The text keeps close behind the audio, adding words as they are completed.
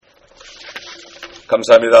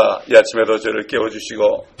감사합니다. 이 아침에도 저를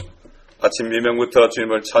깨워주시고 아침 미명부터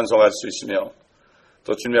주님을 찬송할 수 있으며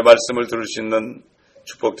또 주님의 말씀을 들을 수 있는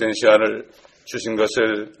축복된 시간을 주신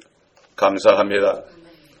것을 감사합니다.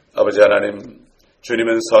 아버지 하나님,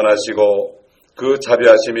 주님은 선하시고 그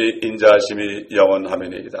자비하심이 인자하심이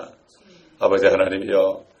영원하매니이다. 아버지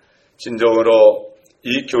하나님이여, 진정으로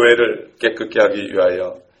이 교회를 깨끗게 하기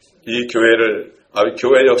위하여 이 교회를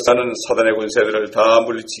교회 역사는 사단의 군세들을 다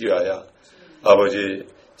물리치기 위하여 아버지,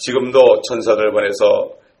 지금도 천사들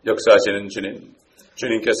보내서 역사하시는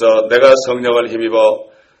주님께서 내가 성령을 힘입어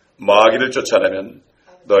마귀를 쫓아내면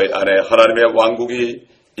너희 안에 하나님의 왕국이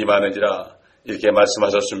임하는지라 이렇게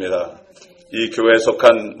말씀하셨습니다. 이 교회에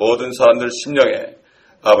속한 모든 사람들 심령에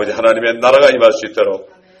아버지 하나님의 나라가 임할 수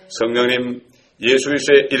있도록 성령님 예수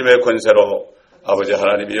그리스도의 이름의 권세로 아버지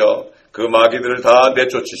하나님이여 그 마귀들을 다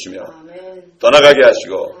내쫓으시며 떠나가게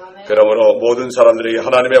하시고 그러므로 모든 사람들에게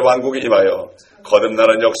하나님의 왕국이 임하여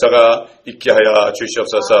거듭나는 역사가 있게 하여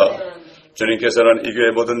주시옵소서. 주님께서는 이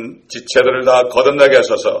교회 모든 지체들을 다 거듭나게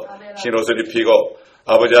하셔서 흰옷을 입히고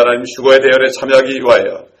아버지 하나님 휴거의 대열에 참여하기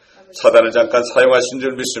위하여 사단을 잠깐 사용하신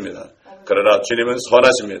줄 믿습니다. 그러나 주님은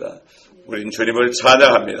선하십니다. 우린 주님을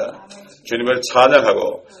찬양합니다. 주님을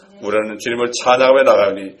찬양하고 우리는 주님을 찬양하며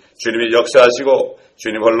나가니 주님이 역사하시고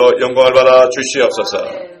주님 홀로 영광을 받아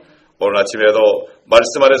주시옵소서. 오늘 아침에도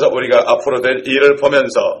말씀 안에서 우리가 앞으로 될 일을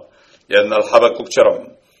보면서 옛날 하박국처럼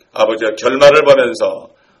아버지의 결말을 보면서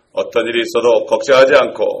어떤 일이 있어도 걱정하지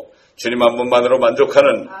않고 주님 한 분만으로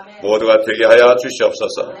만족하는 모두가 되게 하여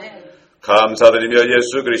주시옵소서. 감사드리며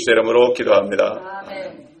예수 그리스도의 이름으로 기도합니다.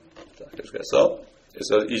 자, 계속해서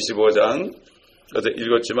 25장 어제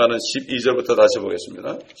읽었지만은 12절부터 다시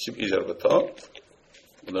보겠습니다. 12절부터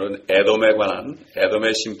오늘은 에돔에 관한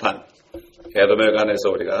에돔의 심판, 에돔에 관해서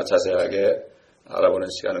우리가 자세하게 알아보는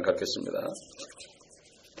시간을 갖겠습니다.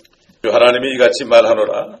 하나님이 이같이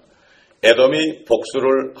말하노라. 에돔이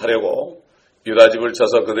복수를 하려고 유다집을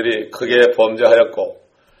쳐서 그들이 크게 범죄하였고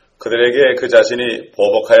그들에게 그 자신이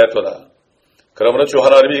보복하였도다. 그러므로 주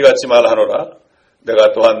하나님이 이같이 말하노라.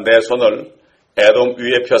 내가 또한 내 손을 에돔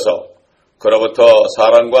위에 펴서 그로부터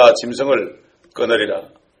사람과 짐승을 끊으리라.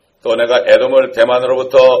 또 내가 에돔을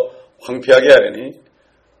대만으로부터 황폐하게 하리니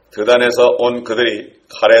드단에서 온 그들이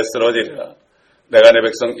칼에 쓰러지리라. 내가 내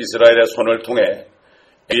백성 이스라엘의 손을 통해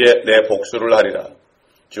위에 내 복수를 하리라.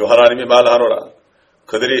 주 하나님이 말하노라.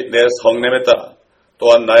 그들이 내 성냄에 따라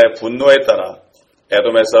또한 나의 분노에 따라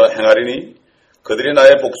에돔에서 행하리니 그들이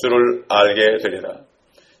나의 복수를 알게 되리라.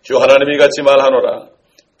 주 하나님이 같이 말하노라.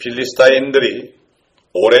 필리스타인들이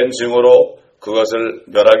오랜 증오로 그것을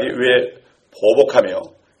멸하기 위해 보복하며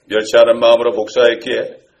멸시하는 마음으로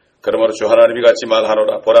복수하였기에 그러므로 주 하나님이 같이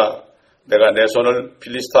말하노라. 보라, 내가 내 손을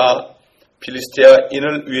필리스티아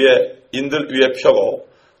인들 위에 펴고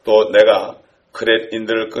또 내가 크렛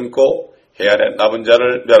인들을 끊고 해안의 남은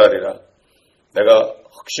자를 멸하리라. 내가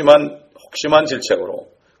혹심한 질책으로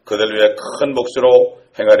그들 위에 큰 복수로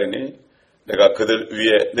행하리니 내가 그들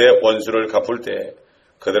위에 내 원수를 갚을 때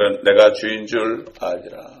그들은 내가 주인 줄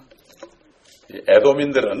알리라.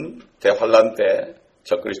 에돔인들은 대환란 때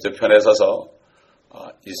적그리스도 편에 서서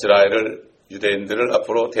이스라엘을 유대인들을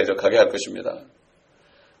앞으로 대적하게 할 것입니다.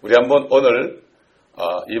 우리 한번 오늘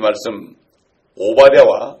이 말씀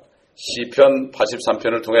오바댜와 시편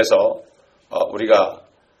 83편을 통해서 우리가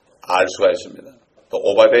알 수가 있습니다. 또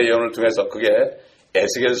오바댜 예언을 통해서 그게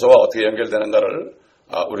에스겔서와 어떻게 연결되는가를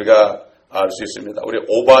우리가 알 수 있습니다. 우리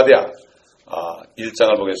오바댜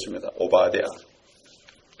 1장을 보겠습니다.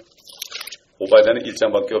 오바댜는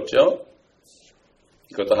 1장밖에 없죠.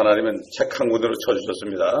 이것도 하나님은 책 한 군데로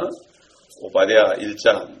쳐주셨습니다. 오바댜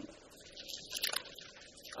 1장.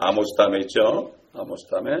 아모스 다음에 있죠. 아모스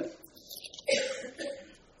다음에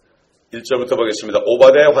 1절부터 보겠습니다.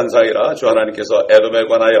 오바댜의 환상이라 주 하나님께서 에돔에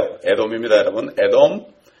관하여, 에돔입니다 여러분. 에돔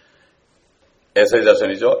에서의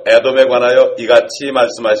자손이죠. 에돔에 관하여 이같이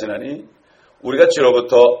말씀하시나니 우리가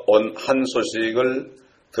주로부터 온 한 소식을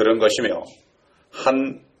들은 것이며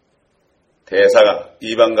한 대사가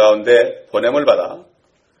이방 가운데 보냄을 받아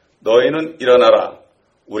너희는 일어나라.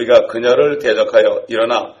 우리가 그녀를 대적하여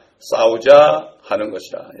일어나 싸우자 하는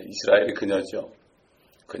것이라. 이스라엘이 그녀죠.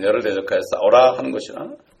 그녀를 대적하여 싸우라 하는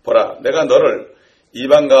것이라. 보라, 내가 너를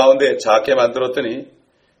이방 가운데 작게 만들었더니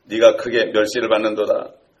네가 크게 멸시를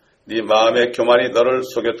받는도다. 네 마음의 교만이 너를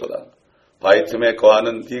속였도다. 바위 틈에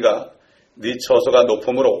거하는 네가 네 처소가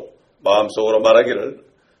높음으로 마음속으로 말하기를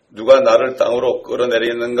누가 나를 땅으로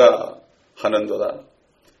끌어내리는가 하는도다.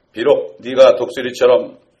 비록 네가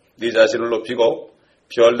독수리처럼 네 자신을 높이고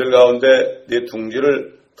별들 가운데 네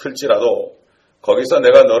둥지를 틀지라도 거기서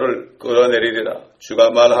내가 너를 끌어내리리라. 주가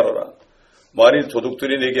말하노라. 만일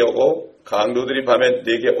도둑들이 네게 오고 강도들이 밤에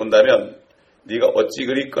네게 온다면 네가 어찌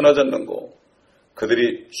그리 끊어졌는고?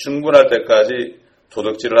 그들이 충분할 때까지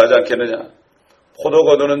도둑질을 하지 않겠느냐? 포도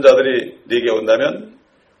거두는 자들이 네게 온다면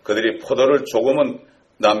그들이 포도를 조금은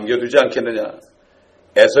남겨두지 않겠느냐?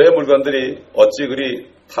 에서의 물건들이 어찌 그리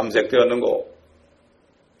탐색되었는고?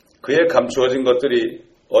 그의 감추어진 것들이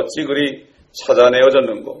어찌 그리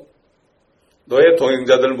찾아내어졌는고? 너의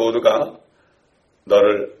동행자들 모두가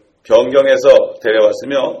너를 변경해서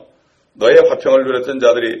데려왔으며 너의 화평을 누렸던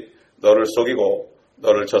자들이 너를 속이고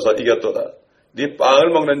너를 쳐서 이겼도다. 네 빵을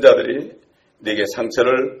먹는 자들이 네게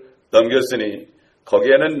상처를 넘겼으니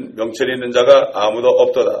거기에는 명철이 있는 자가 아무도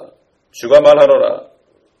없도다. 주가 말하노라.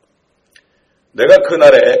 내가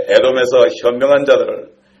그날에 에돔에서 현명한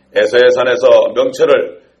자들을 에서의 산에서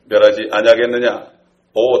명철을 멸하지 아니하겠느냐.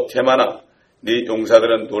 오 테마나, 네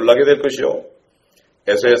용사들은 놀라게 될 것이요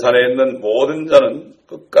에서의 산에 있는 모든 자는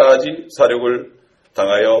끝까지 사륙을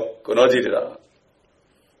당하여 끊어지리라.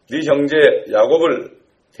 네 형제 야곱을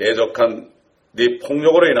대적한 네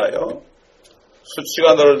폭력으로 인하여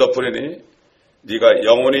수치가 너를 덮으리니 네가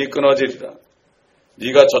영원히 끊어지리라.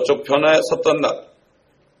 네가 저쪽 편에 섰던 날,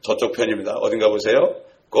 저쪽 편입니다. 어딘가 보세요.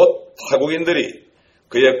 곧 타국인들이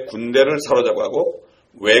그의 군대를 사로잡고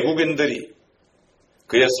외국인들이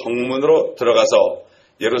그의 성문으로 들어가서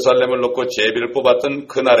예루살렘을 놓고 제비를 뽑았던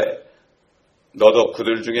그날에 너도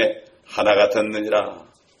그들 중에 하나 같았느니라.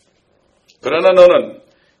 그러나 너는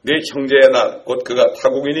네 형제의 날, 곧 그가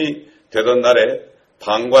타국인이 되던 날에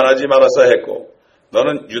방관하지 말았어야 했고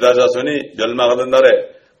너는 유다 자손이 멸망하던 날에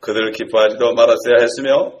그들을 기뻐하지도 말았어야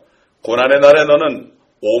했으며 고난의 날에 너는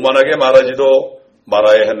오만하게 말하지도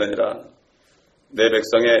말아야 했느니라. 내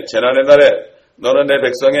백성의 재난의 날에 너는 내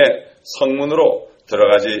백성의 성문으로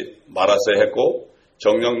들어가지 말았어야 했고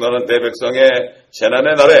정녕 너는 내 백성의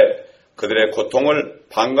재난의 날에 그들의 고통을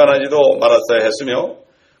방관하지도 말았어야 했으며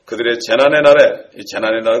그들의 재난의 날에, 이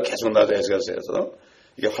재난의 날은 계속 나도 에스겔서에서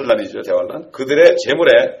이게 환란이죠, 대환란. 그들의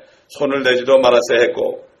재물에 손을 대지도 말았어야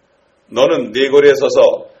했고 너는 네 거리에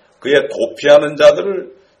서서 그의 도피하는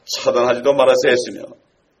자들을 차단하지도 말았어야 했으며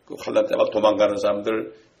그 환란 때 막 도망가는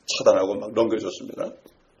사람들 차단하고 막 넘겨줬습니다.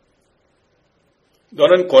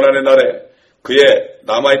 너는 고난의 날에 그의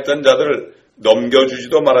남아있던 자들을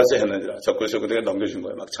넘겨주지도 말았어야 했느니라. 적그리스도 그들에게 넘겨준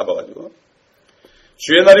거예요. 막 잡아가지고.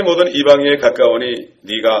 주의 날이 모든 이방인에 가까우니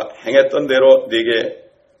네가 행했던 대로 네게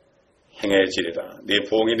행해지리라. 네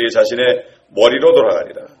부흥이 네 자신의 머리로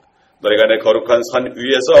돌아가리라. 너희가 내 거룩한 산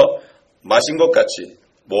위에서 마신 것 같이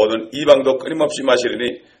모든 이방도 끊임없이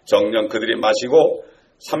마시리니 정녕 그들이 마시고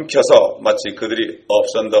삼켜서 마치 그들이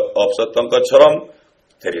없었던 것처럼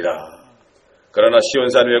되리라. 그러나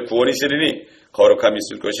시온산 위에 구원이 있으리니 거룩함이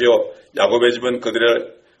있을 것이요 야곱의 집은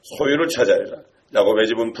그들의 소유를 차지하리라. 야곱의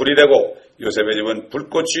집은 불이 되고 요셉의 집은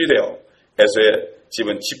불꽃이 되어 에서의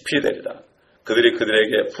집은 지피 되리라. 그들이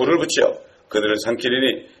그들에게 불을 붙여 그들을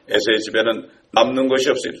삼키리니 에서의 집에는 남는 것이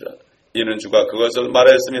없으리라. 이는 주가 그것을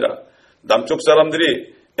말하였습니다. 남쪽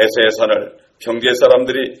사람들이 에서의 산을, 평지의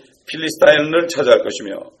사람들이 필리스타인을 차지할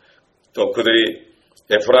것이며 또 그들이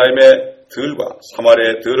에프라임의 들과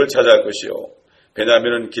사마리아의 들을 차지할 것이요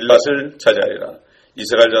베냐민은 길랏을 차지하리라.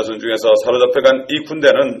 이스라엘 자손 중에서 사로잡혀간 이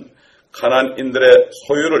군대는 가나안인들의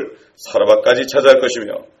소유를 사르밧까지 차지할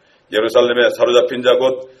것이며 예루살렘에 사로잡힌 자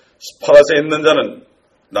곧 스파랏에 있는 자는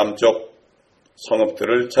남쪽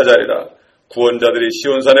성읍들을 차지하리라. 구원자들이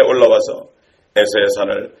시온산에 올라와서 에서의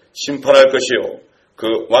산을 심판할 것이요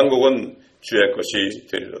그 왕국은 주의 것이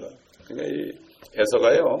되리로다. 그러니까 이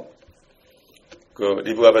에서가요 그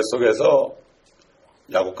리브가 뱃속에서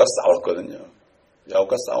야곱과 싸웠거든요.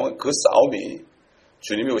 야곱과 싸운 그 싸움이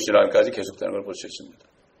주님이 오시는 날까지 계속되는 걸 볼 수 있습니다.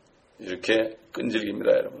 이렇게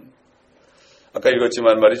끈질깁니다, 여러분. 아까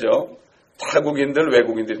읽었지만 말이죠. 타국인들,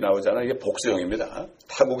 외국인들이 나오잖아요. 이게 복수형입니다.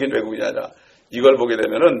 타국인, 외국인이 아니라 이걸 보게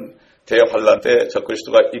되면은 대환란 때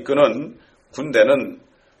적그리스도가 이끄는 군대는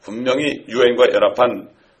분명히 유엔과 연합한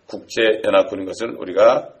국제연합군인 것을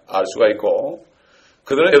우리가 알 수가 있고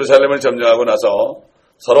그들은 예루살렘을 점령하고 나서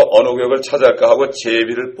서로 어느 구역을 차지할까 하고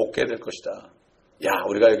제비를 뽑게 될 것이다. 야,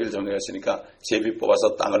 우리가 여기를 점령했으니까 제비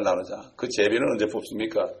뽑아서 땅을 나누자. 그 제비는 언제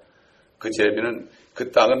뽑습니까? 그 제비는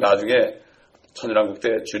그 땅은 나중에 천일왕국 때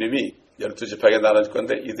주님이 12지파에게 나눠줄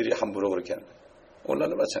건데 이들이 함부로 그렇게 하는 거예요.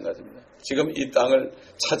 오늘날도 마찬가지입니다. 지금 이 땅을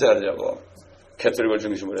차지하려고 캐톨릭을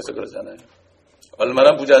중심으로 해서 그러잖아요.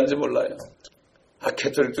 얼마나 부자인지 몰라요.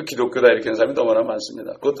 캐톨릭도 기독교다 이렇게 하는 사람이 너무나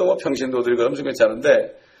많습니다. 그것도 뭐 평신도들이 그러면 좀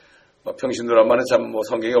괜찮은데 뭐 평신도란만은 참 뭐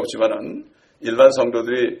성경이 없지만은 일반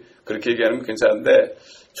성도들이 그렇게 얘기하는 건 괜찮은데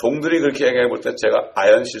종들이 그렇게 얘기해 볼 때 제가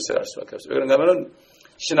아연 실세할 수밖에 없어요. 왜 그런가 하면은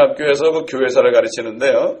신학교에서 그 교회사를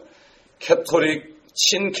가르치는데요. 캐톨릭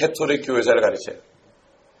친캐토릭 교회사를 가르쳐요.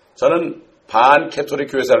 저는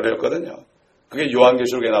반캐토릭 교회사를 배웠거든요. 그게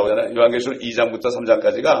요한계시록에 나오잖아요. 요한계시록 2장부터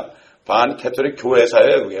 3장까지가 반캐토릭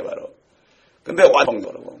교회사예요. 그게 바로. 근데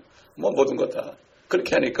완성도라고 뭐 모든 것 다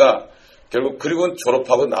그렇게 하니까 결국 그리고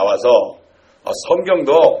졸업하고 나와서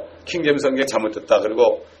성경도 킹제임 성경 잘못됐다.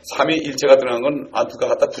 그리고 삼위일체가 들어간 건 누가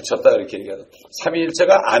갖다 붙였다 이렇게 얘기하죠.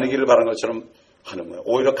 삼위일체가 아니기를 바라는 것처럼 하는 거예요.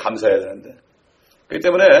 오히려 감사해야 되는데. 그렇기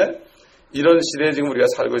때문에 이런 시대에 지금 우리가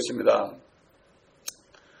살고 있습니다.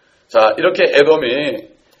 자, 이렇게 에돔이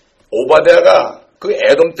오바댜가 그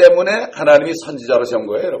에돔 때문에 하나님이 선지자로 세운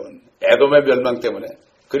거예요, 여러분. 에돔의 멸망 때문에.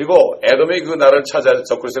 그리고 에돔이 그 나라를 찾아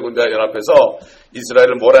적그리스도의 군대와 연합해서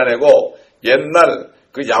이스라엘을 몰아내고 옛날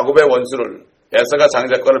그 야곱의 원수를 에서가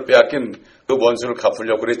장자권을 빼앗긴 그 원수를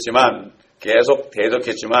갚으려고 그랬지만 계속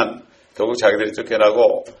대적했지만 결국 자기들이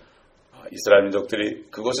쫓겨나고 이스라엘 민족들이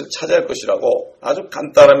그것을 차지할 것이라고 아주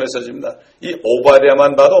간단한 메시지입니다. 이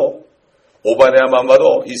오바댜만 봐도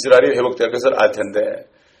이스라엘이 회복될 것을 알 텐데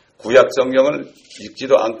구약 성경을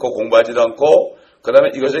읽지도 않고 공부하지도 않고 그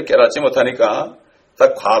다음에 이것을 깨닫지 못하니까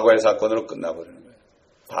딱 과거의 사건으로 끝나버리는 거예요.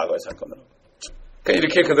 과거의 사건으로. 그러니까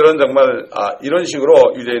이렇게 그들은 정말 이런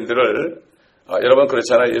식으로 유대인들을 여러분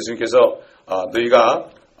그렇잖아요. 예수님께서 너희가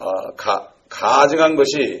가증한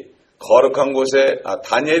것이 거룩한 곳에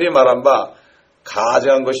다니엘이 말한 바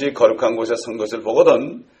가증한 것이 거룩한 곳에 선 것을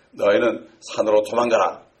보거든 너희는 산으로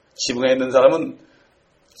도망가라. 지붕에 있는 사람은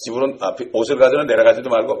집으로 옷을 가지고 내려가지도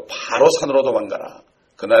말고 바로 산으로 도망가라.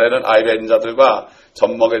 그날에는 아이가 있는 자들과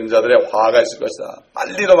젖먹여 있는 자들의 화가 있을 것이다.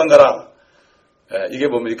 빨리 도망가라. 이게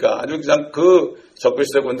뭡니까? 아주 그냥 그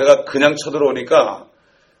적그리스도 군대가 그냥 쳐들어오니까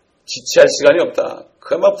지체할 시간이 없다.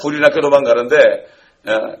 그야말로 불이 나게 도망가는데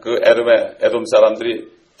그 에돔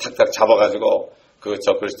사람들이 탁탁 잡아가지고 그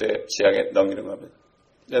적그리스도의 지향에 넘기는 겁니다.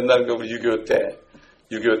 옛날 그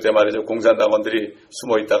 6.25 때 말이죠. 공산당원들이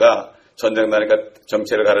숨어 있다가 전쟁 나니까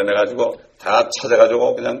정체를 가려내가지고 다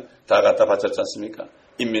찾아가지고 그냥 다 갖다 바쳤지 않습니까?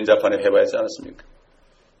 인민자판에 회부하지 않았습니까?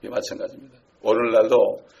 이게 마찬가지입니다.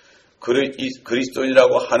 오늘날도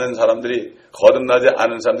그리스도인이라고 하는 사람들이 거듭나지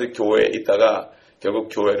않은 사람들이 교회에 있다가 결국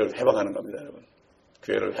교회를 해방하는 겁니다, 여러분.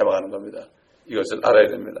 교회를 해방하는 겁니다. 이것을 알아야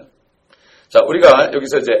됩니다. 자, 우리가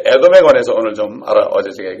여기서 이제 에돔에 관해서 오늘 좀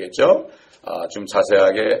어제 제가 얘기했죠. 좀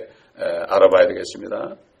자세하게 알아봐야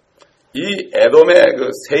되겠습니다. 이 에돔의 그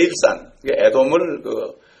세일산, 에돔을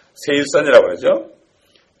그 세일산이라고 그러죠.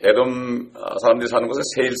 에돔 사람들이 사는 곳은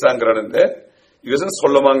세일산 그러는데 이것은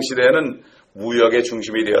솔로몬 시대에는 무역의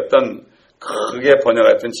중심이 되었던 크게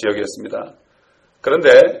번영했던 지역이었습니다.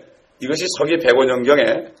 그런데 이것이 서기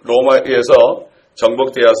 105년경에 로마에 의해서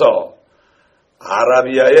정복되어서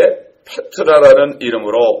아라비아의 페트라라는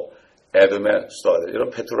이름으로 에돔의 수도가 되죠. 이런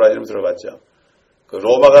페트라 이름 들어봤죠. 그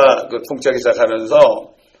로마가 그 통치하기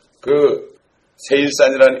시작하면서 그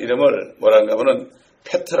세일산이라는 이름을 뭐라는가 하면은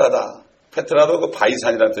페트라다. 페트라도 그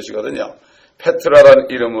바위산이라는 뜻이거든요. 페트라라는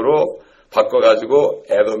이름으로 바꿔가지고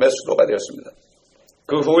에돔의 수도가 되었습니다.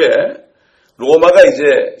 그 후에 로마가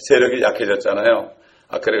이제 세력이 약해졌잖아요.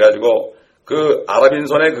 그래가지고 그 아랍인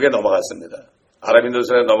손에 그게 넘어갔습니다. 아랍인들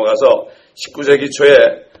손에 넘어가서 19세기 초에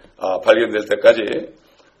발견될 때까지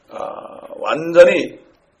완전히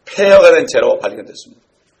폐허가 된 채로 발견됐습니다.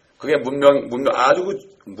 그게 문명의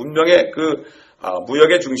그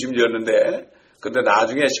무역의 중심지였는데 근데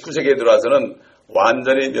나중에 19세기에 들어와서는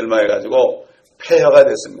완전히 멸망해가지고 폐허가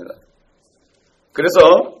됐습니다.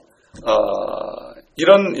 그래서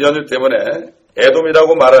이런 연유 때문에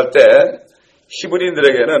에돔이라고 말할 때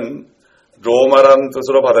히브리인들에게는 로마라는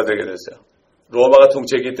뜻으로 받아들이게 됐어요. 로마가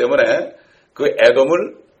통치했기 때문에 그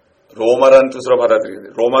에돔을 로마라는 뜻으로 받아들이게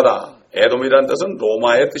돼요. 로마다. 에돔이라는 뜻은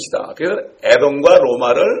로마의 뜻이다. 그래서 에돔과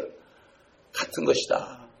로마를 같은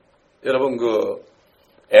것이다. 여러분 그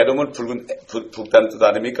에돔은 북단 뜻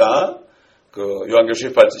아닙니까? 그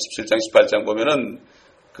요한계시록 17장 18장 보면은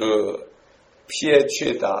그 피에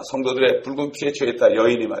취했다. 성도들의 붉은 피에 취했다.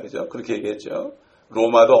 여인이 말이죠. 그렇게 얘기했죠.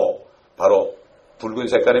 로마도 바로 붉은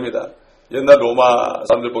색깔입니다. 옛날 로마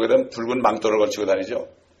사람들 보게 되면 붉은 망토를 걸치고 다니죠.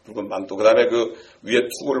 붉은 망토. 그 다음에 그 위에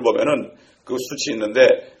투구를 보면은 그 수치 있는데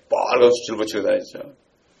빨간 수치를 붙이고 다니죠.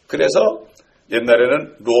 그래서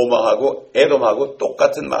옛날에는 로마하고 에돔하고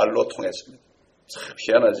똑같은 말로 통했습니다. 참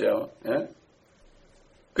희한하죠. 예?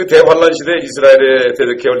 그 대환란 시대 이스라엘에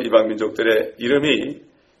대적해올 이방 민족들의 이름이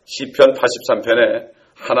시편 83편에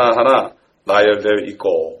하나하나 나열되어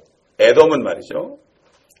있고 에돔은 말이죠.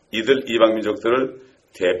 이들 이방 민족들을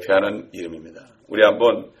대표하는 이름입니다. 우리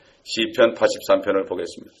한번 시편 83편을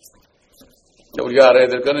보겠습니다. 우리가 알아야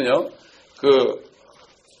될 거는요. 그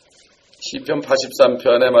시편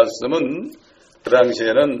 83편의 말씀은 그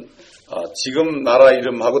당시에는 지금 나라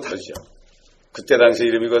이름하고 다르죠. 그때 당시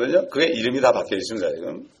이름이거든요. 그게 이름이 다 바뀌어 있습니다.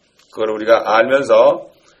 지금 그걸 우리가 알면서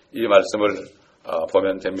이 말씀을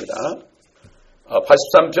보면 됩니다.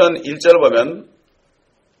 83편 1절 보면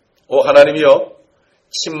오 하나님이여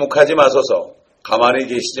침묵하지 마소서, 가만히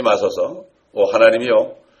계시지 마소서. 오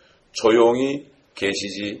하나님이여 조용히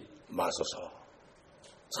계시지 마소서.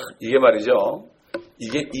 이게 말이죠.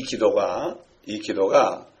 이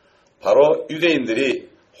기도가 바로 유대인들이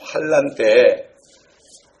환난 때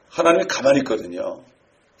하나님이 가만히 있거든요.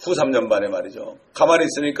 후 3년 만에 말이죠. 가만히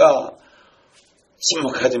있으니까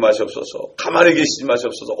침묵하지 마시옵소서. 가만히 계시지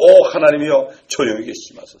마시옵소서. 오 하나님이여 조용히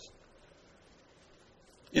계시지 마소서.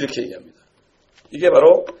 이렇게 얘기합니다. 이게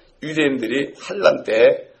바로 유대인들이 환난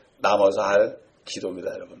때 남아서 할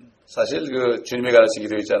기도입니다, 여러분. 사실 그 주님이 가르친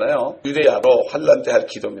기도 있잖아요. 유대야로 환난 때 할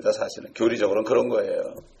기도입니다. 사실은 교리적으로는 그런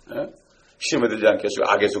거예요. 시험에 들지 않게 해주고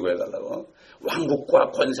악에 수고해달라고.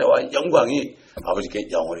 왕국과 권세와 영광이 아버지께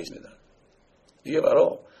영원히 있습니다. 이게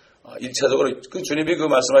바로 1차적으로 그 주님이 그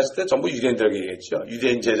말씀하실 때 전부 유대인들에게 얘기했죠.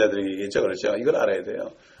 유대인 제자들에게 얘기했죠. 그렇죠. 이걸 알아야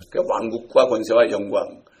돼요. 그러니까 왕국과 권세와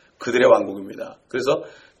영광, 그들의 왕국입니다. 그래서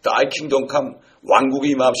Thy kingdom come, 왕국이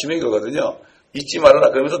임하시면 이거거든요. 잊지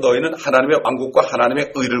말아라. 그러면서 너희는 하나님의 왕국과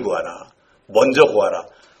하나님의 의를 구하라. 먼저 구하라.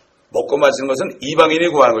 먹고 마시는 것은 이방인이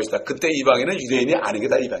구하는 것이다. 그때 이방인은 유대인이 아닌 게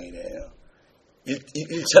다 이방인이에요.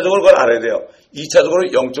 1차적으로 그걸 알아야 돼요.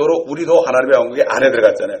 2차적으로 영적으로 우리도 하나님의 왕국에 안에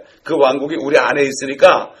들어갔잖아요. 그 왕국이 우리 안에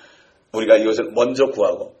있으니까 우리가 이것을 먼저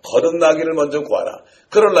구하고 거듭나기를 먼저 구하라.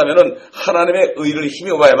 그러려면은 하나님의 의를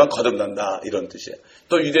힘입어야만 거듭난다. 이런 뜻이에요.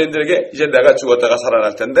 또 유대인들에게 이제 내가 죽었다가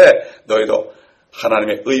살아날 텐데 너희도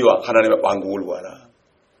하나님의 의와 하나님의 왕국을 구하라.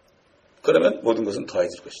 그러면 모든 것은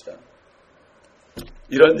더해질 것이다.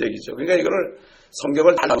 이런 얘기죠. 그러니까 이거를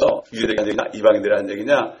성경을 달라서 유대인들이 한 얘기냐 이방인들이 한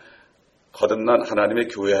얘기냐 거듭난 하나님의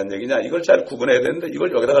교회 한 얘기냐 이걸 잘 구분해야 되는데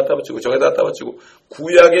이걸 여기다 갖다 붙이고 저기다 갖다 붙이고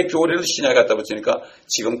구약의 교리를 신약에 갖다 붙이니까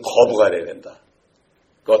지금 거부가 돼야 된다.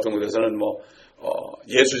 그 어떤 곳에서는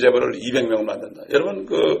예수 제보를 200명 만든다. 여러분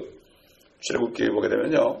그 출애굽기에 보게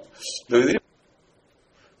되면요. 너희들이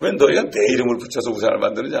왜 너희가 내 이름을 붙여서 우상을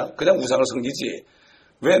만드느냐? 그냥 우상을 섬기지.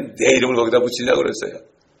 왜 내 이름을 거기다 붙이냐 그랬어요.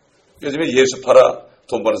 요즘에 예수 팔아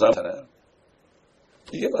돈 버는 사람 많잖아요.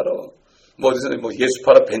 이게 바로 어디서 예수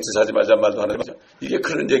팔아 벤츠 사지 말자 말도 하는 거죠. 이게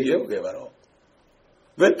그런 얘기예요. 그게 바로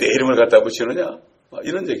왜 내 이름을 갖다 붙이느냐?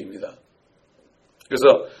 이런 얘기입니다.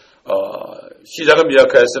 그래서 시작은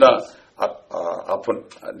미약하였으나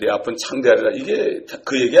네 앞은 창대하리라. 이게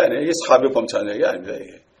그 얘기 아니에요. 이게 사업에 범죄하는 얘기 아닙니다.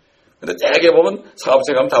 이게. 근데 대개 보면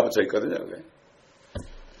사업체 가면 다 붙여 있거든요.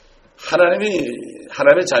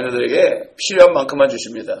 하나님의 자녀들에게 필요한 만큼만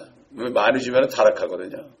주십니다. 많이 주면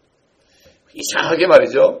타락하거든요. 이상하게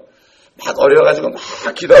말이죠. 막 어려워가지고 막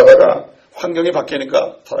기도하다가 환경이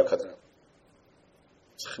바뀌니까 타락하더라고요.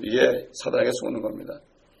 참 이게 사단에게 속는 겁니다.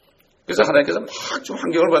 그래서 하나님께서 막 좀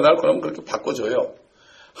환경을 변하고 그러면 그렇게 바꿔줘요.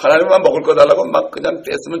 하나님만 먹을 거 달라고 막 그냥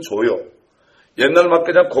뗐으면 줘요. 옛날 막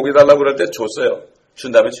그냥 고기 달라고 그럴 때 줬어요.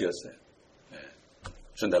 준 다음에 죽였어요. 네.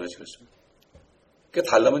 준 다음에 죽였습니다. 그게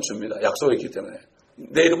달라면 줍니다. 약속했기 때문에.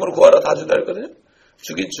 내 이름으로 구하라 다 준다 했거든요.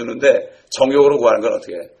 주긴 주는데 정욕으로 구하는 건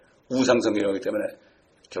어떻게 해? 우상성경이기 때문에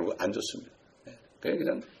결국 안 좋습니다. 네.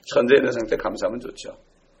 그냥 현재 있는 상태 감사하면 좋죠.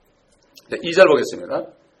 네, 2절 보겠습니다.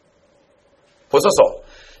 보소서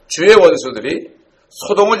주의 원수들이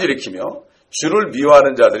소동을 일으키며 주를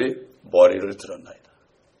미워하는 자들이 머리를 들었나이다.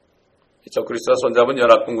 그리스도와 손잡은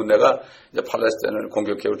연합군 군대가 이제 팔레스타인을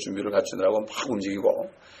공격해올 준비를 갖추느라고 막 움직이고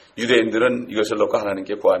유대인들은 이것을 놓고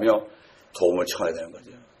하나님께 구하며 도움을 청해야 되는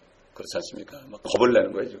거죠. 그렇지 않습니까? 막 겁을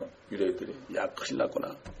내는 거예요, 지금. 유대인들이. 야, 큰일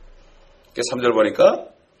났구나. 3절 보니까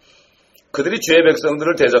그들이 주의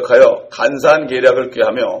백성들을 대적하여 간사한 계략을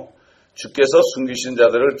꾀하며 주께서 숨기신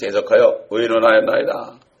자들을 대적하여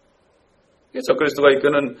의논하였나이다. 적그리스도가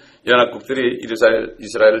이끄는 연합국들이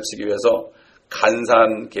이스라엘을 치기 위해서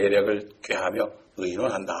간사한 계략을 꾀하며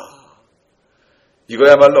의논한다.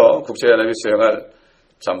 이거야말로 국제연합이 수행할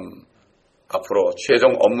참 앞으로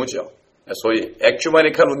최종 업무죠. 소위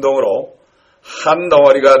에큐메니컬 운동으로 한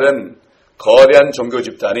덩어리가 된 거대한 종교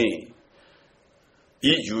집단이 이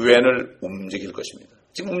유엔을 움직일 것입니다.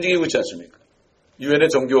 지금 움직이고 있지 않습니까? 유엔의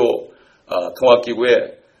종교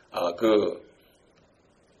통합기구의 그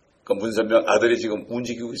문선명 아들이 지금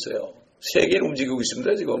움직이고 있어요. 세계를 움직이고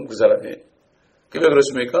있습니다. 지금 그 사람이. 그게 왜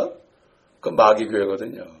그렇습니까? 그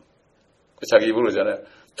마귀교회거든요. 자기 입으로 그러잖아요.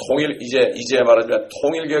 이제 말하자면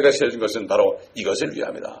통일교회가 세워진 것은 바로 이것을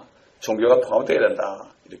위함이다. 종교가 통합되어야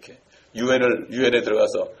된다. 이렇게. 유엔에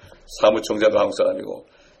들어가서 사무총장도 한국 사람이고,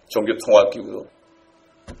 종교통합기구도.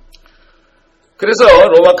 그래서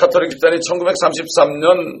로마 카톨릭 집단이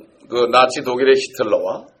 1933년 그 나치 독일의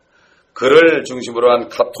히틀러와 그를 중심으로 한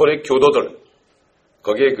카톨릭 교도들,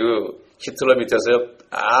 거기에 그 히틀러 밑에서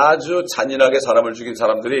아주 잔인하게 사람을 죽인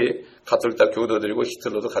사람들이 가톨릭 교도들이고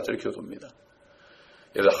히틀러도 가톨릭 교도입니다.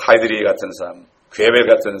 예를 들어 하이드리 같은 사람, 괴벨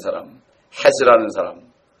같은 사람, 헤스라는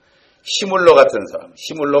사람, 히물러 같은 사람.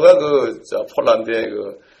 히물러가 폴란드의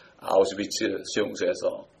그 아우슈비츠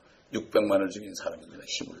수용소에서 600만을 죽인 사람입니다.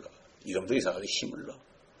 히물러. 이름도 이상하게 히물러.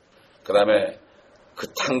 그 다음에 그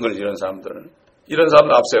탕글 이런 사람들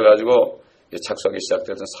앞세워가지고 착수하기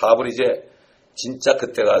시작됐던 사업을 이제 진짜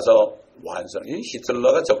그때 가서 완성이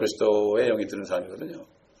히틀러가 적그리스도의 영이 드는 사람이거든요.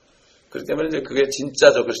 그렇기 때문에 이제 그게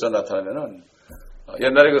진짜 적그리스도 나타나면은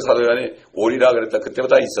옛날에 그 사도요한이 오리라 그랬다.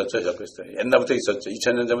 그때부터 있었죠, 적그리스도. 옛날부터 있었죠.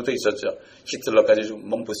 2000년 전부터 있었죠. 히틀러까지 좀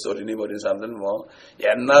무소리니 버린 사람들은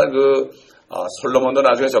옛날 솔로몬도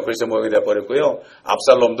나중에 적그리스도 모형이 돼버렸고요.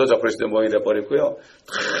 압살롬도 적그리스도 모형이 돼버렸고요.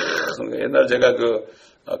 옛날 제가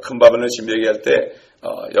큰 바벨론 신비 얘기할 때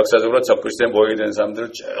역사적으로 적그리스도의 모형이 된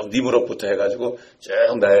사람들을 쭉 니무롯부터 해가지고 쭉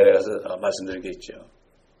나열해서 말씀드린 게 있죠.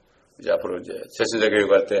 이제 앞으로 이제 세신자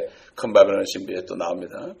교육할 때 큰 바벨론 신비에 또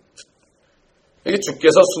나옵니다. 이게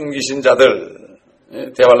주께서 숨기신 자들,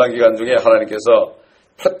 대환란 기간 중에 하나님께서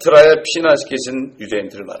페트라에 피난시키신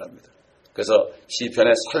유대인들을 말합니다. 그래서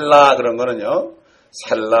시편의 셀라 그런 거는요,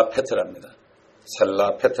 셀라 페트라입니다.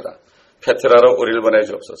 셀라 페트라. 페트라로 우리를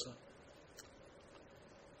보내주옵소서.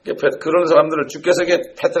 그런 사람들을 주께서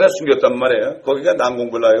페트라에 숨겼단 말이에요. 거기가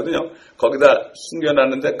난공불 나거든요. 거기다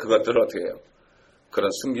숨겨놨는데 그것들을 어떻게 해요? 그런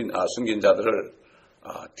숨긴 자들을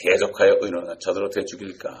대적하여 의논한 저들 어떻게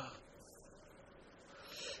죽일까?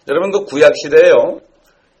 여러분 그 구약 시대에요.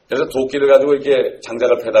 그래서 도끼를 가지고 이렇게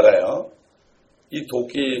장작을 패다가요. 이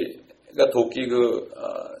도끼가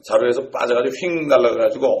자루에서 빠져가지고 휙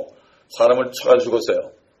날아가가지고 사람을 쳐가지고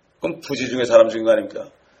죽었어요. 그럼 부지 중에 사람 죽인 거 아닙니까?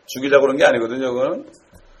 죽이려고 그런 게 아니거든요. 그건.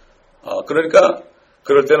 그러니까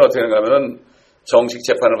그럴 때는 어떻게 하는가 하면은 정식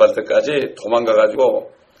재판을 받을 때까지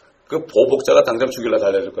도망가가지고 그 보복자가 당장 죽이려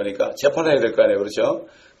달려줄 거니까 재판해야 될 거 아니에요. 그렇죠?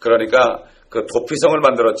 그러니까 그 도피성을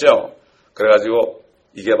만들었죠. 그래가지고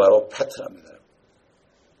이게 바로 페트라입니다.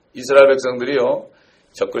 이스라엘 백성들이요,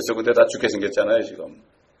 적그리스도 군대 다 죽게 생겼잖아요, 지금.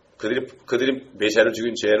 그들이 메시아를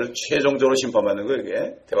죽인 죄를 최종적으로 심판받는 거예요,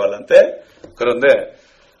 이게. 대환란 때. 그런데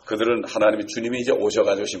그들은 주님이 이제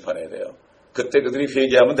오셔가지고 심판해야 돼요. 그때 그들이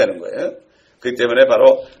회개하면 되는 거예요. 그렇기 때문에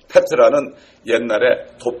바로 페트라는 옛날에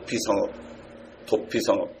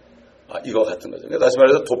도피성읍. 이거 같은 거죠. 다시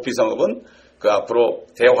말해서 도피성읍은 그 앞으로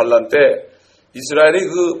대환란 때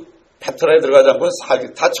이스라엘이 페트라에 들어가지 않고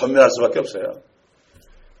다 전멸할 수밖에 없어요.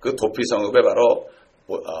 그 도피성읍에 바로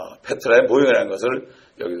페트라의 모형이라는 것을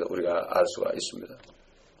여기서 우리가 알 수가 있습니다.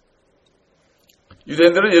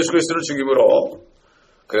 유대인들은 예수 그리스도를 죽임으로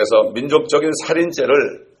그래서 민족적인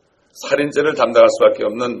살인죄를 담당할 수밖에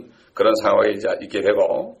없는 그런 상황에 이제 있게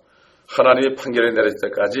되고 하나님이 판결이 내릴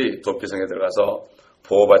때까지 도피성에 들어가서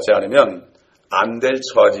보호받지 않으면 안 될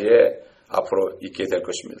처지에 앞으로 있게 될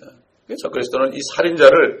것입니다. 적그리스도는 이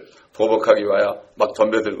살인자를 보복하기 위하여 막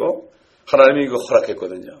덤벼들고 하나님이 이거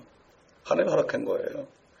허락했거든요. 하나님이 허락한 거예요.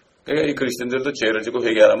 그러니까 이 그리스도인들도 죄를 지고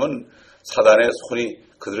회개 안 하면 사단의 손이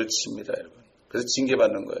그들을 칩니다, 여러분. 그래서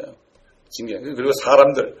징계받는 거예요. 징계. 그리고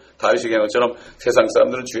사람들, 다윗이 얘기한 것처럼 세상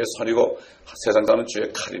사람들은 주의 손이고 세상 사람은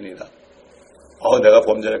주의 칼이니라. 내가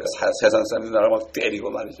범죄니까 세상 사람들이 나를 막 때리고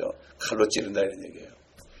말이죠. 칼로 찌른다 이런 얘기예요.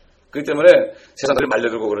 그렇기 때문에 세상들이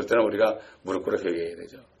말려들고 그럴 때는 우리가 무릎 꿇어 회개해야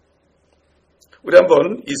되죠. 우리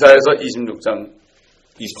한번 이사야서 26장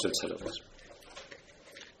 20절 찾아보겠습니다.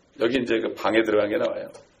 여기 이제 그 방에 들어간 게 나와요.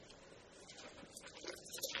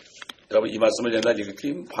 여러분 이 말씀을 옛날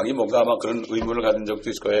읽기 방이 뭔가 아마 그런 의문을 가진 적도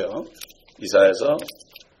있을 거예요. 이사야서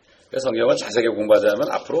성경을 자세하게 공부하자면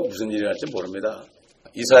앞으로 무슨 일이 날지 모릅니다.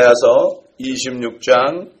 이사야서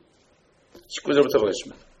 26장 19절부터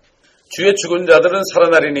보겠습니다. 주의 죽은 자들은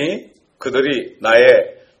살아나리니 그들이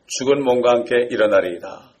나의 죽은 몸과 함께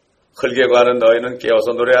일어나리이다. 흙에 거하는 너희는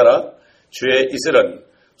깨어서 노래하라. 주의 이슬은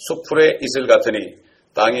수풀의 이슬 같으니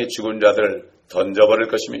땅이 죽은 자들을 던져버릴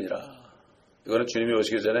것임이니라. 이거는 주님이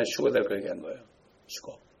오시기 전에 휴거될 거 얘기한 거예요.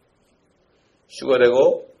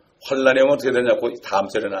 휴거되고 환란이 오면 어떻게 되냐고 다음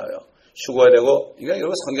절에 나와요. 휴거되고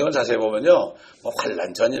그러니까 성경을 자세히 보면요.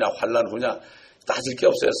 환란 전이나 환란 후냐 따질 게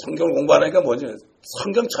없어요. 성경을 공부 안 하니까 뭐지?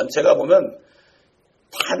 성경 전체가 보면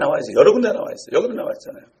다 나와 있어요. 여러 군데 나와 있어요. 여기도 나와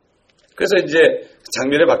있잖아요. 그래서 이제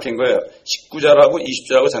장면에 박힌 거예요. 19절하고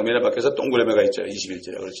 20절하고 장면에 박혀서 동그라미가 있죠.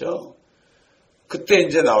 21절에. 그렇죠? 그때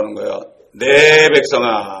이제 나오는 거예요. 내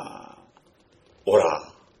백성아 오라.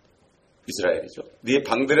 이스라엘이죠. 네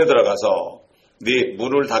방들에 들어가서 네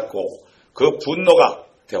문을 닫고 그 분노가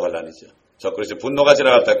대환란이죠. 적그리스도 분노가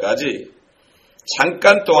지나갈 때까지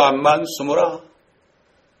잠깐 동안만 숨어라.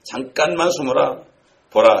 잠깐만 숨어라.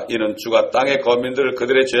 보라, 이는 주가 땅의 거민들을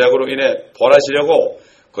그들의 죄악으로 인해 벌하시려고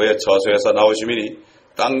그의 저소에서 나오심이니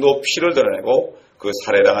땅도 피를 드러내고 그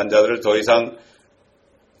살해당한 자들을 더 이상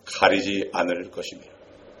가리지 않을 것입니다.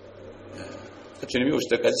 주님이 오실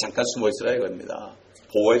때까지 잠깐 숨어 있으라 이겁니다.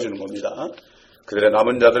 보호해 주는 겁니다. 그들의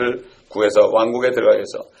남은 자들을 구해서 왕국에 들어가게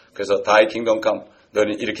해서, 그래서 다이 킹덤캄,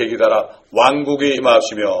 너는 이렇게 기다라. 왕국이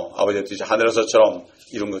임하시며 아버지의 뜻이 하늘에서처럼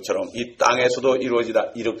이룬 것처럼 이 땅에서도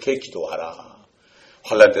이루어지다. 이렇게 기도하라.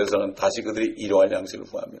 환난 때에서는 다시 그들이 일용할 양식을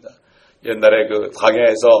구합니다. 옛날에 그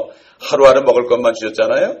광야에서 하루하루 먹을 것만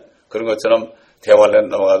주셨잖아요. 그런 것처럼 대환란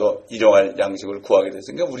넘어가도 일용할 양식을 구하게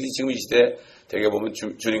됐으니까 우리 지금 이 시대에 되게 보면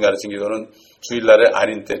주님 가르친 기도는 주일날에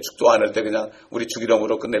아닌 때, 축도 안 할 때 그냥 우리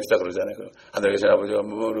주기름으로 끝냅시다 그러잖아요. 하늘에 계신 아버지가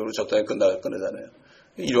뭐로 적당히 끝내잖아요.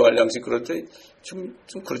 일용할 양식 그럴 때 좀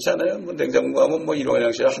그렇지 않아요? 뭐 냉장고 가면 뭐 일용할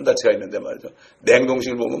양식 한 달치가 있는데 말이죠.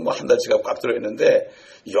 냉동식을 보면 뭐 한 달치가 꽉 들어있는데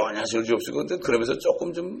일용할 양식을 주옵시고 근데 그러면서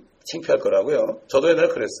조금 좀 창피할 거라고요. 저도 옛날에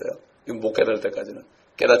그랬어요. 못 깨달을 때까지는.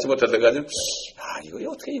 깨닫지 못할 때까지는 이거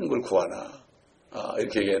어떻게 이런 걸 구하나.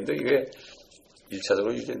 이렇게 얘기했는데 이게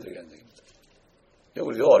 1차적으로 유전적인 얘기입니다.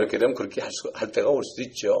 우리도 어렵게 되면 그렇게 할 때가 올 수도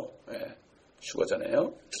있죠.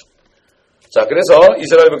 휴거잖아요. 자, 그래서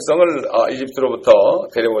이스라엘 백성을 이집트로부터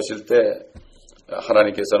데려오실 때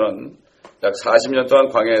하나님께서는 약 40년 동안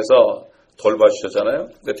광야에서 돌봐주셨잖아요.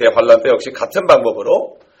 근데 대환란 때 역시 같은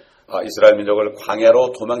방법으로 이스라엘 민족을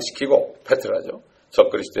광야로 도망시키고 페트라죠.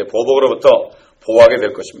 적그리스도의 보복으로부터 보호하게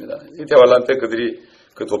될 것입니다. 이 대환란 때 그들이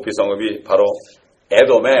그 도피 성읍이 바로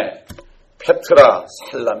에돔의 페트라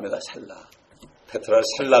살라입니다. 살라. 페트라를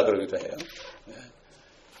살라 그러기도 해요.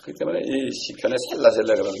 그렇기 때문에 이 시편에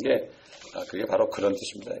살라 그러는 게 그게 바로 그런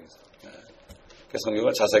뜻입니다.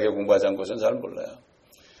 성경을 자세하게 공부하지 않고서는 잘 몰라요.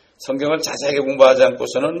 성경을 자세하게 공부하지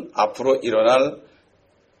않고서는 앞으로 일어날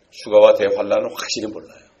휴가와 대환란을 확실히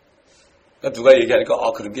몰라요. 그러니까 누가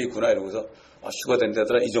얘기하니까 그런 게 있구나 이러고서 휴가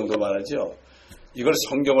된다더라 이 정도만 하죠. 이걸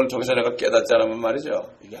성경을 통해서 내가 깨닫지 않으면 말이죠.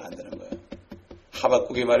 이게 안 되는 거예요.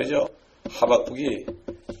 하박국이 말이죠. 하박국이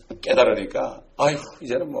깨달으니까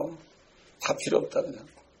이제는 뭐 다 필요 없다 그냥.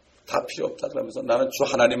 다 필요 없다 그러면서 나는 주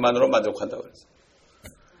하나님만으로 만족한다고 그랬어요.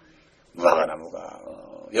 무화과나무가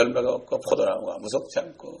열매가 없고 포도나무가 무섭지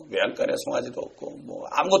않고 외양간에 송아지도 없고 뭐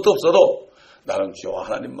아무것도 없어도 나는 주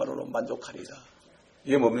하나님만으로 만족하리라.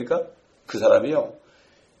 이게 뭡니까? 그 사람이요.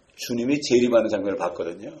 주님이 재림하는 장면을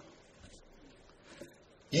봤거든요.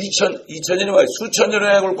 2000년이 와요. 수천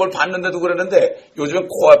년에 그걸 봤는데도 그랬는데 요즘은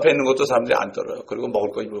코앞에 있는 것도 사람들이 안 떨어요. 그리고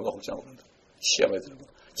먹을 거 입을 거 걱정하고 그런다. 시험에 들고.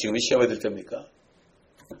 지금이 시험에 들 때입니까?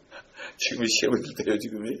 지금이 시험에 들 때요,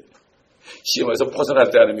 지금이. 시험에서 벗어날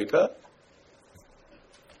때 아닙니까?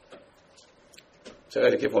 제가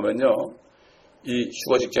이렇게 보면요. 이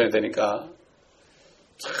휴거 직전이 되니까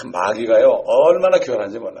참 마귀가요. 얼마나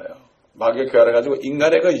교활한지 몰라요. 마귀가 교활해가지고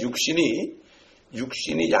인간의 그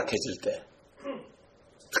육신이 약해질 때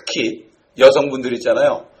특히 여성분들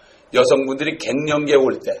있잖아요. 여성분들이 갱년기에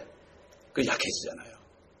올 때 그 약해지잖아요.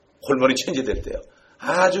 호르몬이 천지될 때요.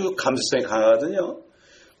 아주 감수성이 강하거든요.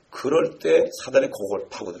 그럴 때 사단이 그걸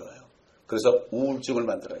파고 들어가요. 그래서 우울증을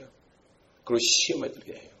만들어요. 그리고 시험에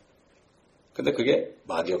들게 해요. 근데 그게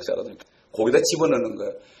마귀 역사거든요. 거기다 집어넣는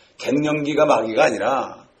거예요. 갱년기가 마귀가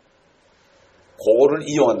아니라 그거를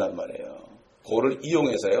이용한단 말이에요. 그거를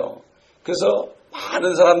이용해서요. 그래서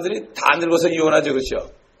많은 사람들이 다 늙어서 이혼하죠.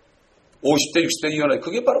 그렇죠? 50대, 60대 이혼하죠.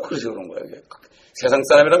 그게 바로 그래서 그런 거예요. 세상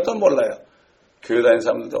사람이란 건 몰라요. 교회 다니는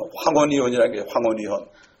사람들도 황혼이혼이라는 게 황혼이혼.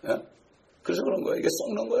 그래서 그런 거예요. 이게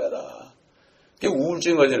썩는 거야, 다. 이게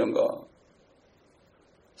우울증 걸리는 거.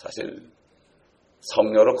 사실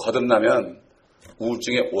성녀로 거듭나면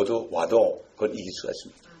우울증에 와도 그걸 이길 수가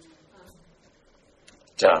있습니다.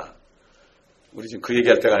 자, 우리 지금 그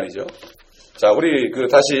얘기할 때가 아니죠. 자, 우리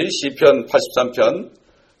다시 시편 83편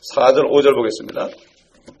 4절 5절 보겠습니다.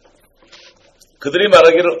 그들이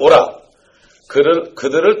말하기를 오라.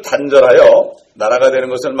 그들을 단절하여 나라가 되는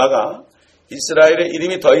것을 막아 이스라엘의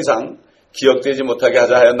이름이 더 이상 기억되지 못하게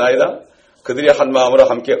하자 하였나이다. 그들이 한 마음으로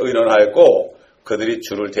함께 의논하였고 그들이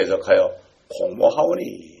주를 대적하여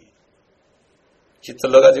공모하오니.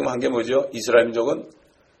 히틀러가 지금 한 게 뭐죠? 이스라엘 민족은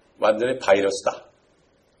완전히 바이러스다.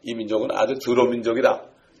 이 민족은 아주 더러운 민족이다.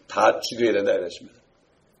 다 죽여야 된다 이랬습니다.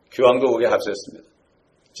 교황도 거기에 합세했습니다.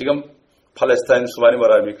 지금 팔레스타인 수반이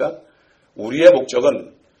뭐라 합니까? 우리의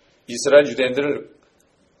목적은 이스라엘 유대인들을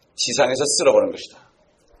지상에서 쓸어버리는 것이다.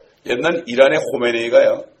 옛날 이란의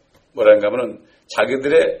호메네이가요. 뭐라는가 하면은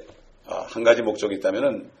자기들의 한 가지 목적이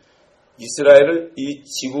있다면은 이스라엘을 이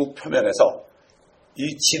지구 표면에서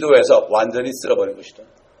이 지도에서 완전히 쓸어버리는 것이다.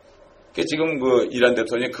 지금 이란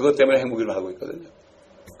대통령이 그것 때문에 행복을 하고 있거든요.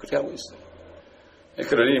 그렇게 하고 있어요.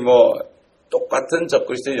 그러니 똑같은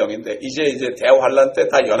적그리스도의 영인데 이제 대환란 때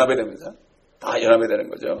다 연합이 됩니다. 다 연합이 되는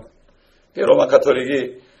거죠. 로마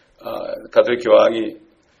가톨릭 교황이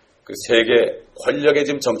그 세계 권력에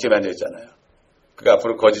지금 정치에 앉아 있잖아요. 그가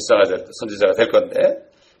앞으로 거짓 선지자가 될 건데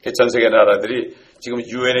전 세계 나라들이 지금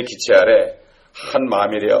유엔의 기체 아래 한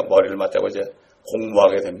마음이려 머리를 맞대고 이제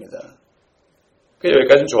공모하게 됩니다.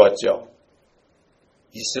 여기까지는 좋았죠.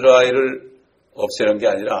 이스라엘을 없애는 게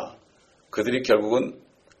아니라 그들이 결국은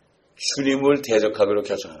주님을 대적하기로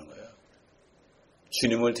결정하는 거예요.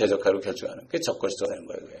 주님을 대적하기로 결정하는 게 적그리스도가 되는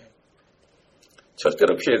거예요. 그게.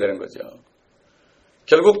 절대로 피해야 되는 거죠.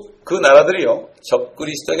 결국 그 나라들이요,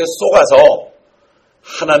 적그리스도에게 속아서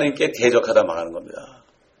하나님께 대적하다 망하는 겁니다.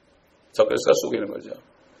 적그리스도가 속이는 거죠.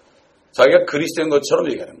 자기가 그리스도인 것처럼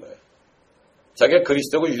얘기하는 거예요. 자기가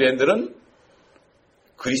그리스도고 유대인들은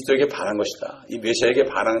그리스도에게 반한 것이다. 이 메시아에게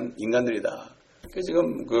반한 인간들이다.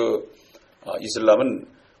 지금 이슬람은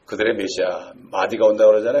그들의 메시아 마디가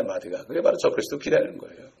온다고 그러잖아요. 마디가. 그게 바로 적그리스도 기다리는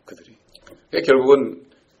거예요. 그들이.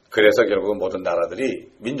 그래서 결국은 모든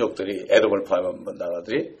나라들이, 민족들이, 에돔을 포함한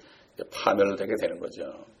나라들이 파멸을 되게 되는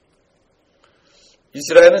거죠.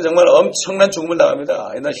 이스라엘은 정말 엄청난 죽음을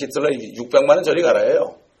당합니다. 옛날 히틀러 600만 원 저리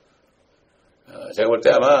가라예요. 제가 볼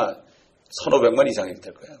때 아마 1,500만 이상이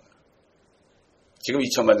될 거예요. 지금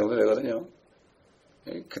 2,000만 정도 되거든요.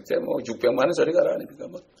 그때 600만 원 저리 가라 아닙니까?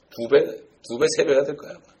 두 배, 3배가 될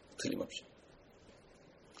거야. 틀림없이.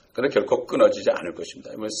 그런데 결코 끊어지지 않을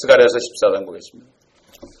것입니다. 스가랴서 14장 보겠습니다.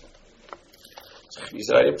 참,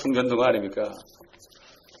 이스라엘이 풍전등화 아닙니까?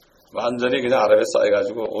 완전히 그냥 아랍에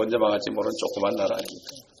쌓여가지고 언제 망할지 모르는 조그만 나라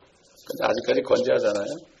아닙니까? 근데 아직까지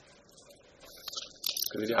건재하잖아요.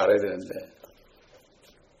 그들이 알아야 되는데.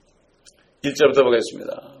 1절부터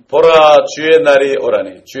보겠습니다. 보라, 주의 날이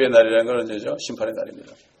오라니. 주의 날이라는 건 언제죠? 심판의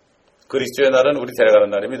날입니다. 그리스도의 날은 우리 데려가는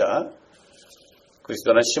날입니다.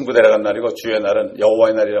 그리스도는 신부 데려간 날이고 주의 날은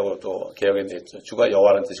여호와의 날이라고 또 개혁에 되었죠. 주가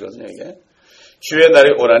여호와라는 뜻이거든요. 이게. 주의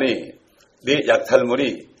날이 오라니 네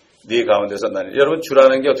약탈물이 네 가운데서 나니. 여러분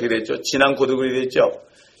주라는 게 어떻게 되죠? 진한 고딕이 되죠.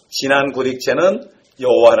 진한 고딕체는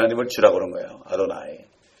여호와 하나님을 주라고 그런 거예요. 아도나이.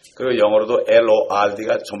 그리고 영어로도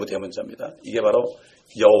LORD가 전부 대문자입니다. 이게 바로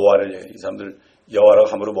여호와를, 이 사람들 여호와라고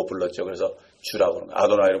함부로 못 불렀죠. 그래서 주라고 그런 거예요.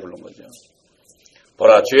 아도나이로 부른 거죠.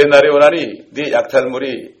 보라, 주의 날이 오나니 네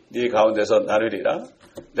약탈물이 네 가운데서 나누리라.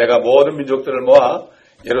 내가 모든 민족들을 모아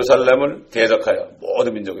예루살렘을 대적하여,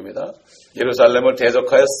 모든 민족입니다. 예루살렘을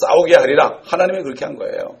대적하여 싸우게 하리라. 하나님이 그렇게 한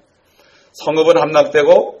거예요. 성읍은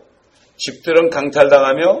함락되고 집들은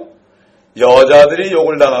강탈당하며 여자들이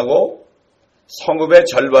욕을 당하고 성읍의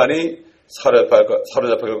절반이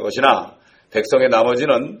사로잡힐 것이나 백성의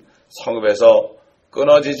나머지는 성읍에서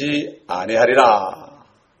끊어지지 아니하리라.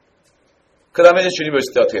 그 다음에 이제 주님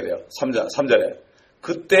오실 때 어떻게 돼요? 3절에.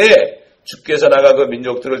 그때 주께서 나가 그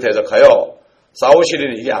민족들을 대적하여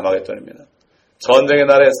싸우시리니, 이게 아마겟돈입니다. 전쟁의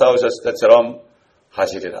날에 싸우셨을 때처럼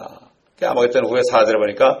하시리라. 아마겟돈 후에 4절에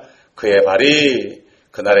보니까 그의 발이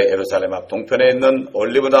그날의 예루살렘 앞 동편에 있는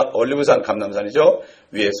올리브산 감람산이죠.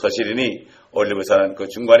 위에 서시리니 올리브산은 그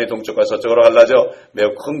중간이 동쪽과 서쪽으로 갈라져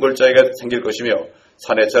매우 큰 골짜기가 생길 것이며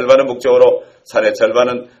산의 절반은 북쪽으로 산의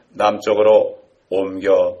절반은 남쪽으로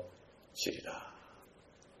옮겨지리라.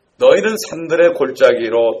 너희는 산들의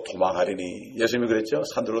골짜기로 도망하리니. 예수님이 그랬죠.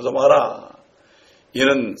 산들로 도망하라.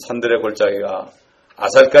 이는 산들의 골짜기가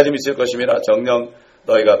아살까지 미칠 것임이라. 정녕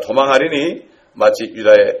너희가 도망하리니 마치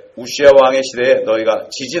유다의 우시아 왕의 시대에 너희가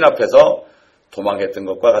지진 앞에서 도망했던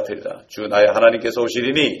것과 같으리라. 주 나의 하나님께서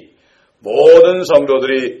오시리니 모든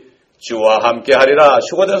성도들이 주와 함께 하리라.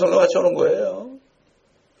 휴거된 성도가 같이 오는 거예요.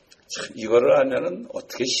 참, 이거를 알면은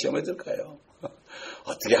어떻게 시험에 들까요?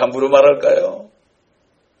 어떻게 함부로 말할까요?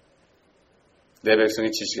 내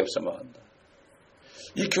백성이 지식이 없어 망한다.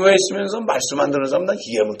 이 교회에 있으면서 말씀 안 듣는 사람 난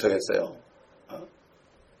이해 못하겠어요.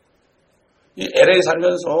 이 LA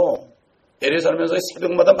살면서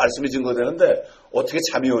새벽마다 말씀이 증거되는데 어떻게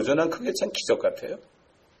잠이 오죠? 난 그게 참 기적 같아요.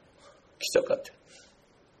 기적 같아요.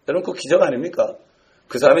 여러분 그 기적 아닙니까?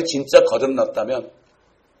 그 사람이 진짜 거듭났다면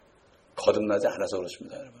거듭나지 않아서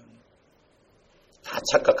그렇습니다. 여러분. 다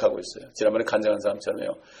착각하고 있어요. 지난번에 간증한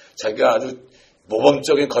사람처럼요. 자기가 아주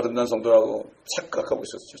모범적인 거듭난 성도라고 착각하고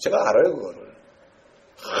있었죠. 제가 알아요 그거를.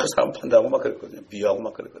 사람 판단하고 막 그랬거든요. 비유하고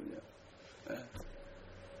막 그랬거든요. 네.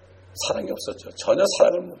 사랑이 없었죠. 전혀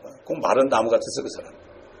사랑을 못 봐요. 꼭 마른 나무 같았어 그 사람.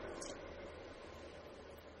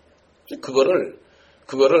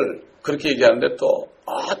 그거를 그렇게 얘기하는데 또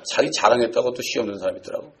자기 자랑했다고 또 시험 든 사람이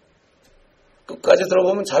있더라고. 끝까지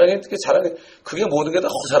들어보면 자랑해. 그게 모든 게 다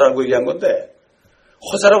허사라는 거 얘기한 건데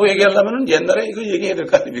허사라고 얘기하려면 옛날에 이거 얘기해야 될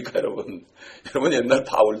거 아닙니까, 여러분? 여러분, 옛날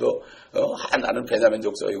바울도, 나는 베냐민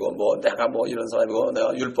족속이고, 내가 이런 사람이고,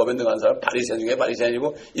 내가 율법에 능한 사람, 바리새인 중에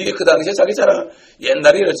바리새인이고, 이게 그 당시에 자기 자랑,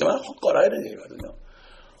 옛날에 이랬지만 헛거라, 이런 얘기거든요.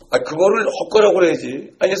 그거를 헛거라고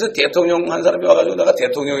그래야지. 그래서 대통령 한 사람이 와가지고 내가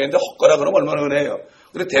대통령인데 헛거라 그러면 얼마나 은혜예요.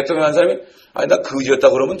 근데 대통령 한 사람이, 나 거지였다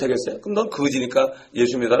그러면 되겠어요? 그럼 넌 거지니까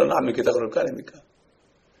예수 믿어라는 안 믿겠다 그럴 거 아닙니까?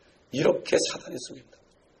 이렇게 사단이 속입니다.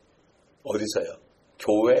 어디서요?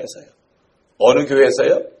 교회에서요. 어느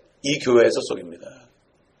교회에서요? 이 교회에서 속입니다.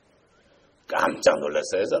 깜짝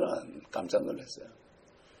놀랐어요, 저는. 깜짝 놀랐어요.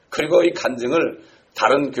 그리고 이 간증을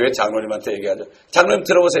다른 교회 장로님한테 얘기하죠. 장로님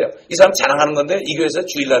들어보세요. 이 사람 자랑하는 건데 이 교회에서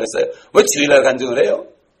주일날 했어요. 왜 주일날 간증을 해요?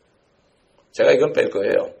 제가 이건 뺄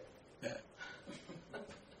거예요. 네.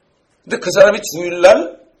 근데 그 사람이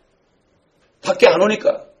주일날 밖에 안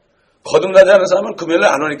오니까, 거듭나지 않은 사람은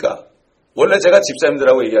금요일날 안 오니까, 원래 제가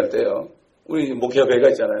집사님들하고 얘기할 때요, 우리 목회회가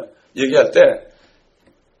있잖아요. 얘기할 때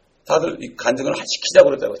다들 이 간증을 시키자고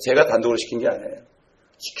그러더라고요. 제가 단독으로 시킨 게 아니에요.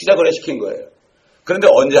 시키자고 그래 시킨 거예요. 그런데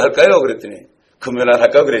언제 할까요? 그랬더니 금요일날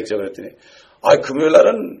할까 그랬죠. 그랬더니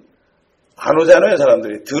금요일날은 안 오잖아요.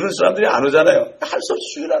 사람들이. 들을 사람들이 안 오잖아요. 할 수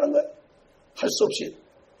없이 주일하는 거예요. 할 수 없이.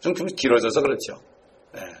 좀 길어져서 그렇죠.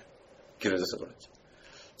 네, 길어져서 그렇죠.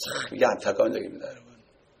 참 이게 안타까운 얘기입니다. 여러분.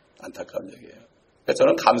 안타까운 얘기예요.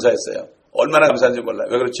 저는 감사했어요. 얼마나 감사한지 몰라요.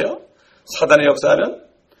 왜 그렇죠? 사단의 역사는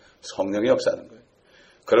성령의 역사하는 거예요.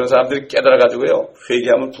 그런 사람들이 깨달아가지고요,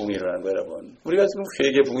 회개하면 붕이 일어나는 거예요, 여러분. 우리가 지금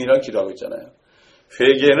회개 붕이라는 기도하고 있잖아요.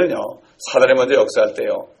 회개는요, 사단이 먼저 역사할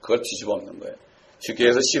때요, 그걸 뒤집어 엎는 거예요. 쉽게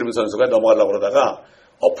해서 씨름 선수가 넘어가려고 그러다가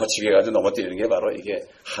엎어치기 해가지고 넘어뜨리는 게 바로 이게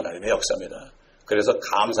하나님의 역사입니다. 그래서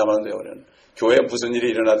감사만 해요, 우리는. 교회에 무슨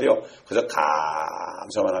일이 일어나도요, 그래서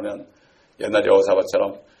감사만 하면 옛날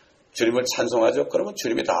여호사밧처럼 주님을 찬송하죠? 그러면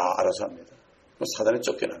주님이 다 알아서 합니다. 그럼 사단이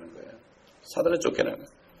쫓겨나는 거예요. 사단이 쫓겨나는 거예요.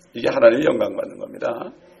 이게 하나님의 영광 받는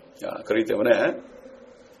겁니다. 그렇기 때문에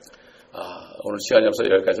오늘 시간이 없어서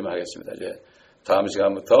여기까지만 하겠습니다. 이제 다음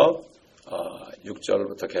시간부터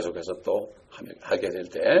 6절부터 계속해서 또 하게 될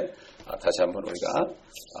때 다시 한번 우리가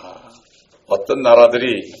어떤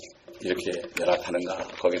나라들이 이렇게 연합하는가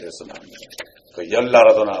거기에 대해서 나옵니다. 그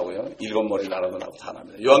 10나라도 나오고요. 7머리 나라도 나오고 다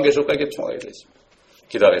나옵니다. 요한계시록과 이렇게 총하게 되어 있습니다.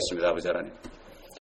 기도하겠습니다. 아버지 하나님.